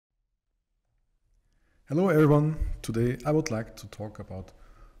Hello everyone, today I would like to talk about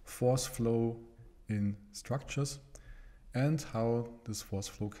force flow in structures and how this force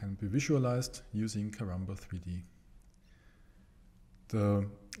flow can be visualized using Karamba3D. The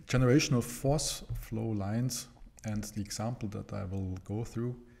generation of force flow lines and the example that I will go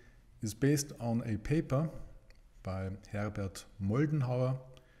through is based on a paper by Herbert Moldenhauer,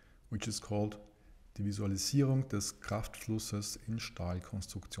 which is called Die Visualisierung des Kraftflusses in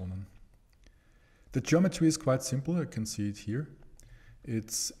Stahlkonstruktionen. The geometry is quite simple, you can see it here.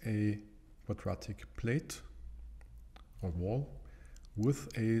 It's a quadratic plate or wall with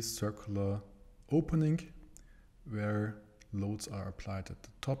a circular opening where loads are applied at the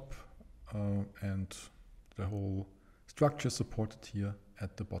top and the whole structure is supported here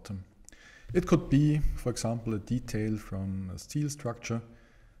at the bottom. It could be, for example, a detail from a steel structure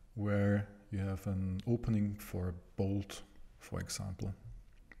where you have an opening for a bolt, for example.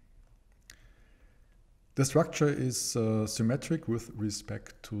 The structure is symmetric with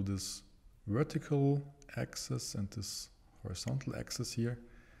respect to this vertical axis and this horizontal axis here.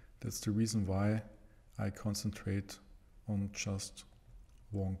 That's the reason why I concentrate on just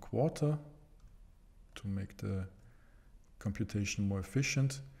 1/4 to make the computation more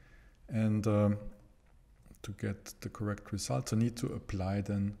efficient. And to get the correct results, I need to apply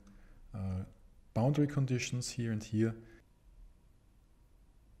then boundary conditions here and here.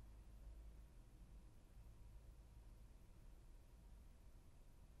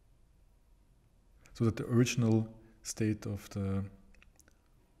 So that the original state of the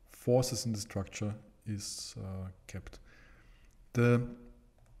forces in the structure is kept. The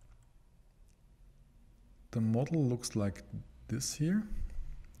model looks like this here.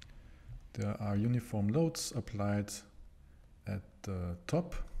 There are uniform loads applied at the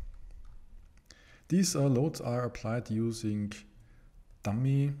top. These loads are applied using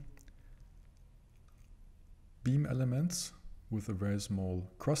dummy beam elements with a very small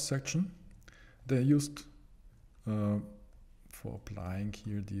cross-section. They're used for applying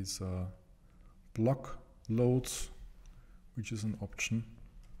here these block loads, which is an option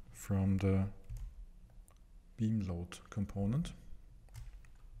from the beam load component.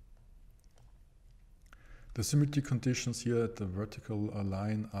 The symmetry conditions here at the vertical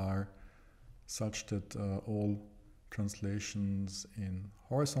line are such that all translations in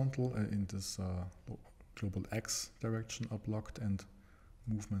horizontal, in this global X direction are blocked and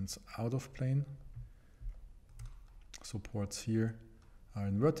movements out of plane. Supports here are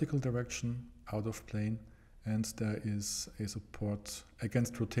in vertical direction, out of plane, and there is a support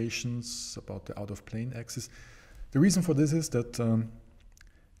against rotations about the out of plane axis. The reason for this is that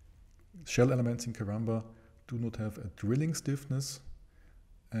shell elements in Karamba do not have a drilling stiffness,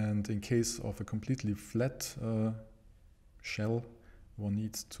 and in case of a completely flat shell, one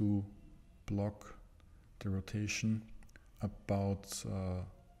needs to block the rotation about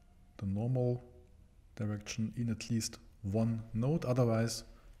the normal direction in at least one node, otherwise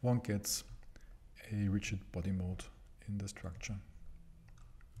one gets a rigid body mode in the structure.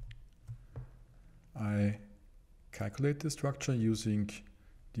 I calculate the structure using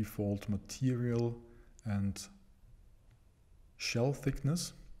default material and shell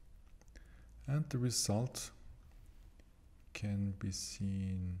thickness, and the result can be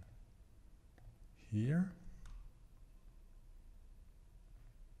seen here.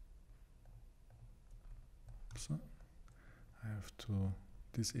 So I have to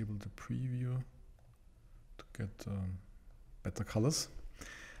disable the preview to get better colors.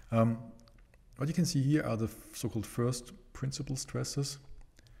 What you can see here are the so-called first principal stresses.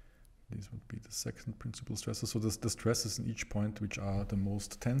 These would be the second principal stresses. So the stresses in each point, which are the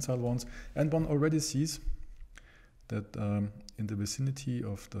most tensile ones. And one already sees that in the vicinity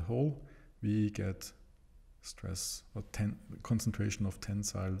of the hole, we get stress or concentration of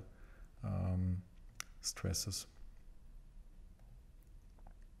tensile stresses.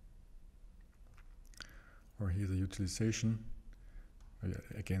 Or here the utilization. I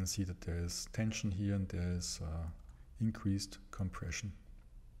again see that there is tension here and there is increased compression.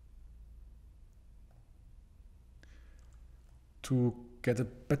 To get a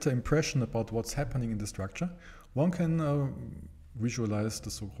better impression about what's happening in the structure, one can visualize the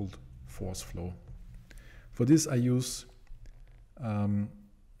so-called force flow. For this I use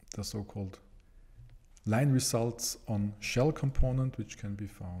the so-called line results on shell component, which can be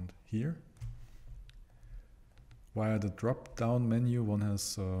found here. Via the drop-down menu, one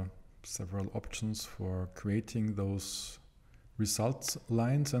has several options for creating those results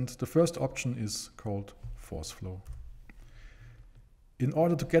lines, and the first option is called force flow. In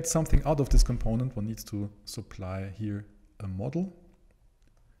order to get something out of this component, one needs to supply here a model,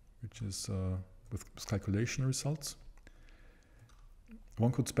 which is with calculation results.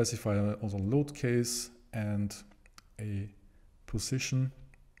 One could specify also load case and a position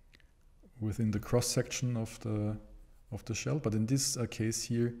within the cross section of the shell, but in this case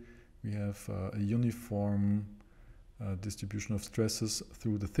here we have a uniform distribution of stresses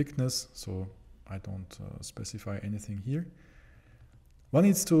through the thickness, so I don't specify anything here. One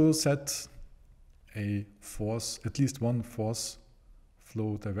needs to set a force, at least one force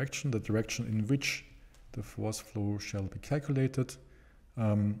flow direction, the direction in which the force flow shall be calculated.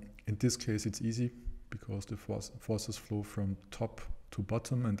 In this case it's easy because the forces flow from top to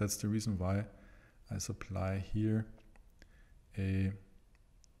bottom, and that's the reason why I supply here a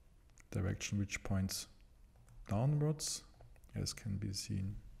direction which points downwards, as can be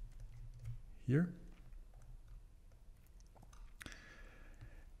seen here.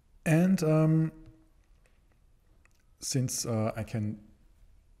 And since I can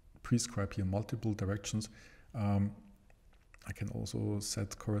prescribe here multiple directions, I can also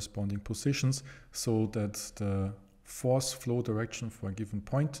set corresponding positions so that the force flow direction for a given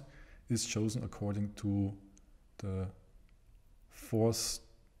point is chosen according to the force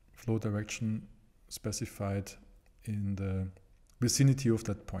flow direction specified in the vicinity of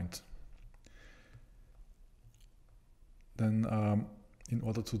that point. Then in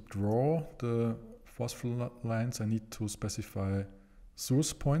order to draw the force flow lines, I need to specify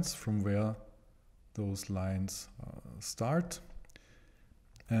source points from where those lines start.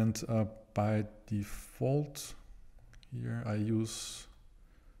 And by default here I use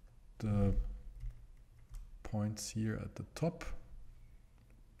the points here at the top,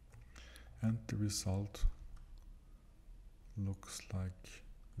 and the result looks like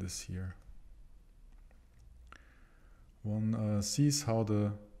this here. One sees how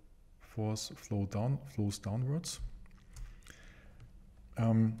the force flows downwards.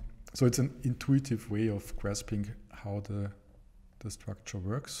 So it's an intuitive way of grasping how the structure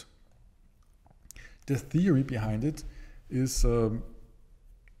works. The theory behind it is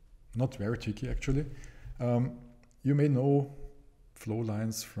not very tricky actually. You may know flow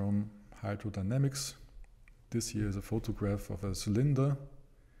lines from hydrodynamics. This here is a photograph of a cylinder.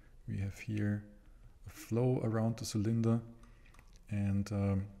 We have here a flow around the cylinder, and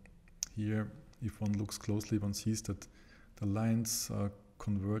here, if one looks closely, one sees that the lines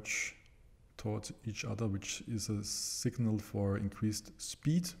converge towards each other, which is a signal for increased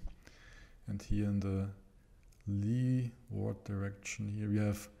speed. And here in the leeward direction here we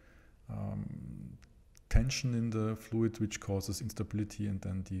have tension in the fluid, which causes instability and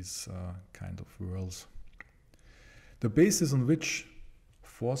then these kind of whirls. The basis on which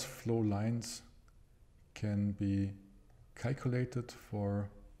force flow lines can be calculated for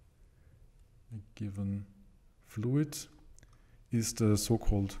a given fluid is the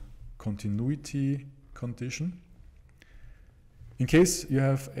so-called continuity condition. In case you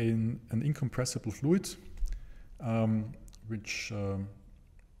have an incompressible fluid which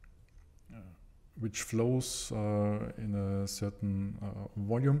flows in a certain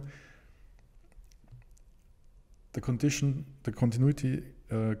volume, the continuity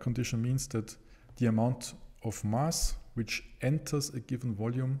condition means that the amount of mass which enters a given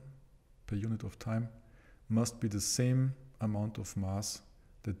volume per unit of time must be the same amount of mass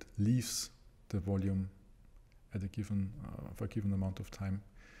that leaves the volume at a given for a given amount of time.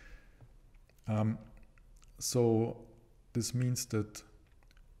 So this means that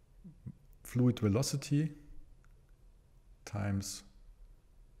fluid velocity times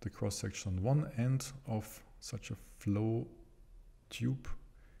the cross-section on one end of such a flow tube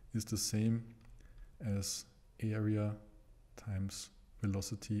is the same as area times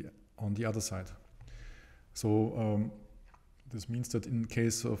velocity on the other side. So this means that in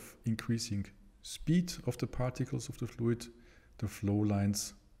case of increasing speed of the particles of the fluid, the flow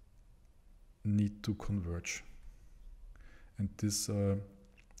lines need to converge. And this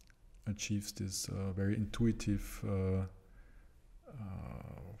achieves this very intuitive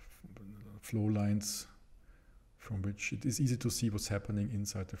flow lines from which it is easy to see what's happening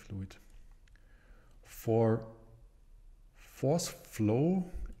inside the fluid. For force flow,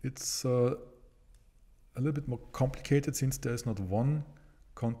 it's a little bit more complicated since there is not one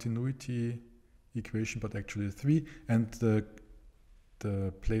continuity equation but actually three, and the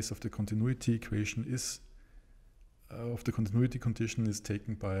place of the continuity equation is of the continuity condition is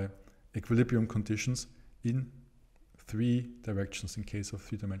taken by equilibrium conditions in three directions in case of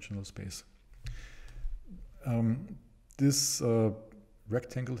three-dimensional space. This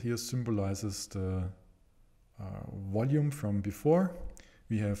rectangle here symbolizes the volume from before.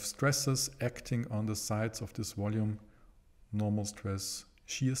 We have stresses acting on the sides of this volume, normal stress,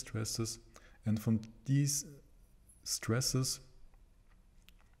 shear stresses, And from these stresses,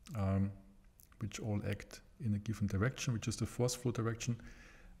 which all act in a given direction, which is the force flow direction,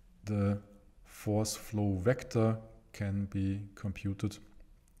 the force flow vector can be computed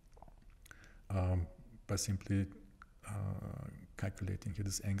by simply calculating here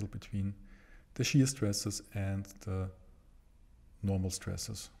this angle between the shear stresses and the normal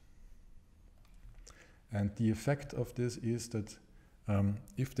stresses. And the effect of this is that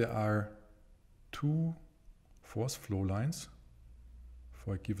if there are two force flow lines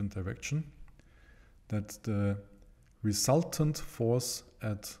for a given direction, that the resultant force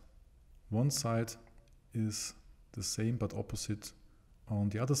at one side is the same but opposite on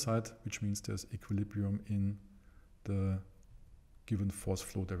the other side, which means there's equilibrium in the given force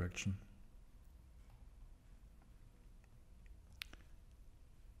flow direction.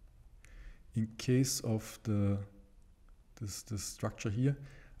 In case of this structure here,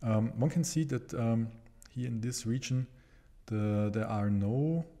 one can see that here in this region there are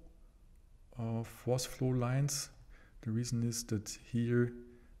no force flow lines. The reason is that here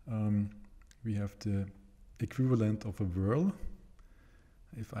we have the equivalent of a whirl.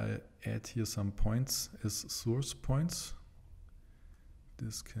 If I add here some points as source points,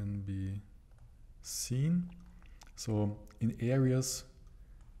 this can be seen. So in areas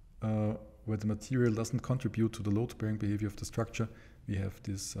where the material doesn't contribute to the load-bearing behavior of the structure, we have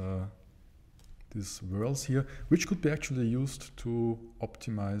these whirls here, which could be actually used to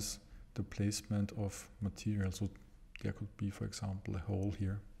optimize the placement of material. So there could be, for example, a hole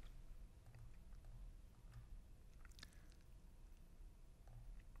here.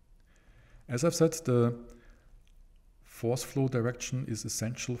 As I've said, the force flow direction is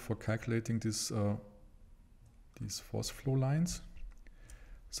essential for calculating these force flow lines.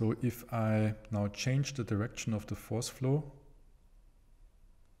 So if I now change the direction of the force flow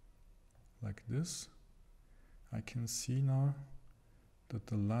like this, I can see now that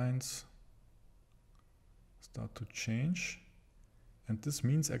the lines start to change. And this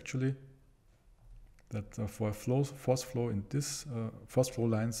means actually that for a force flow in this force flow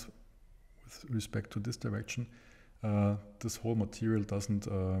lines with respect to this direction, this whole material doesn't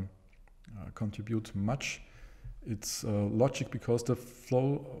contribute much. It's logic because the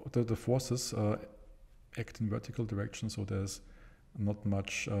forces act in vertical direction, so there's not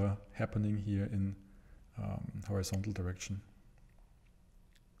much happening here in horizontal direction.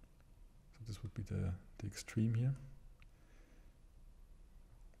 So this would be the extreme here.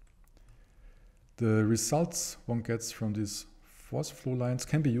 The results one gets from these force flow lines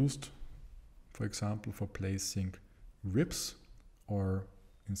can be used, for example, for placing ribs, or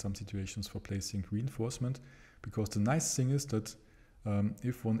in some situations for placing reinforcement, because the nice thing is that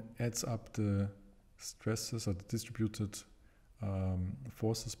if one adds up the stresses or the distributed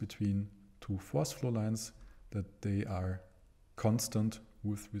forces between two force flow lines, that they are constant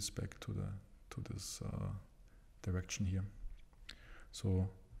with respect to this direction here. So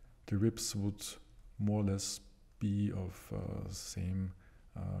the ribs would more or less be of same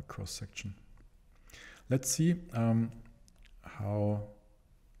cross section. Let's see how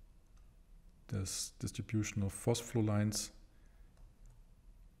this distribution of force flow lines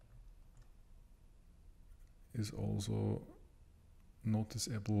is also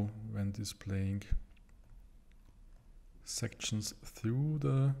noticeable when displaying sections through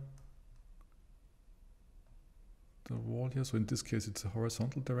the wall here. So in this case it's a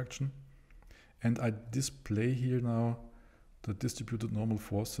horizontal direction, and I display here now the distributed normal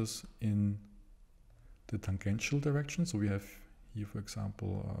forces in the tangential direction. So we have here, for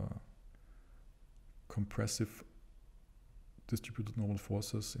example, compressive distributed normal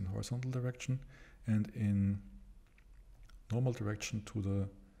forces in horizontal direction, and in normal direction to the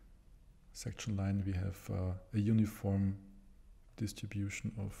section line we have a uniform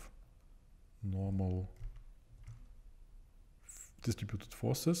distribution of normal distributed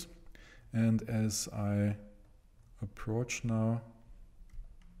forces. And as I approach now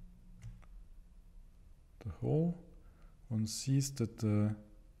the hole, one sees that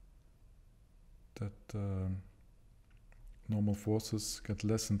normal forces get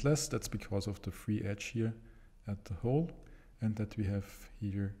less and less. That's because of the free edge here at the hole, and that we have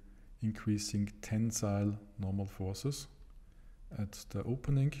here increasing tensile normal forces at the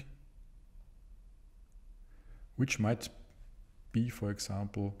opening, which might be, for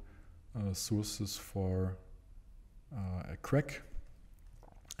example, sources for a crack.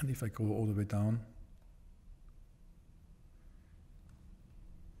 And if I go all the way down,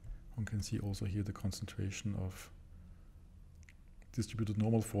 one can see also here the concentration of distributed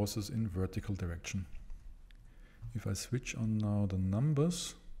normal forces in vertical direction. If I switch on now the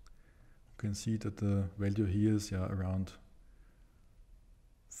numbers, you can see that the value here is around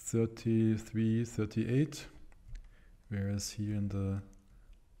 33, 38, whereas here in the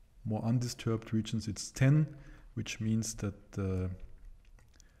more undisturbed regions it's 10, which means that the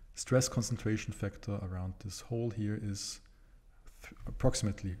stress concentration factor around this hole here is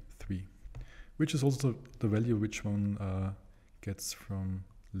approximately 3, which is also the value which one gets from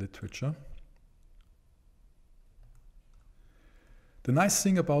literature. The nice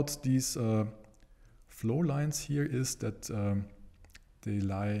thing about these flow lines here is that they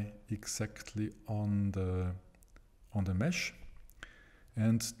lie exactly on the mesh,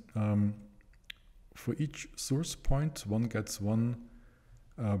 and for each source point one gets one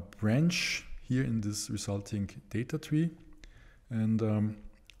branch here in this resulting data tree, and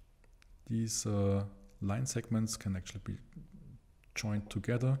these line segments can actually be joined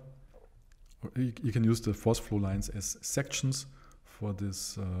together, or you can use the force flow lines as sections for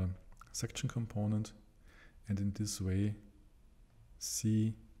this section component, and in this way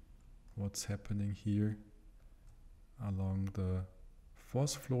see what's happening here along the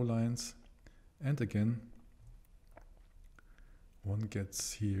force flow lines. And again, one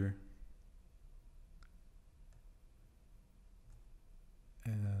gets here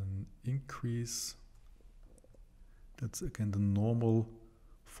an increase. That's again the normal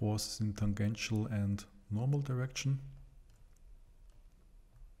forces in tangential and normal direction.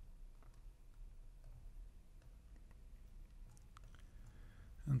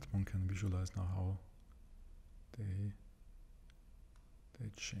 And one can visualize now how they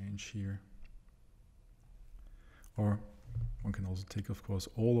change here. Or one can also take, of course,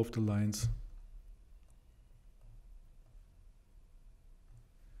 all of the lines,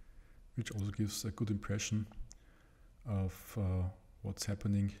 which also gives a good impression of what's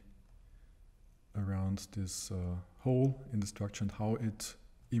happening around this hole in the structure and how it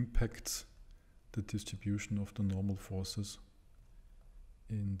impacts the distribution of the normal forces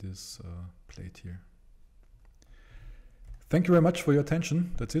in this plate here. Thank you very much for your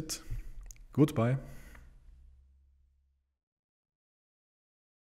attention. That's it. Goodbye.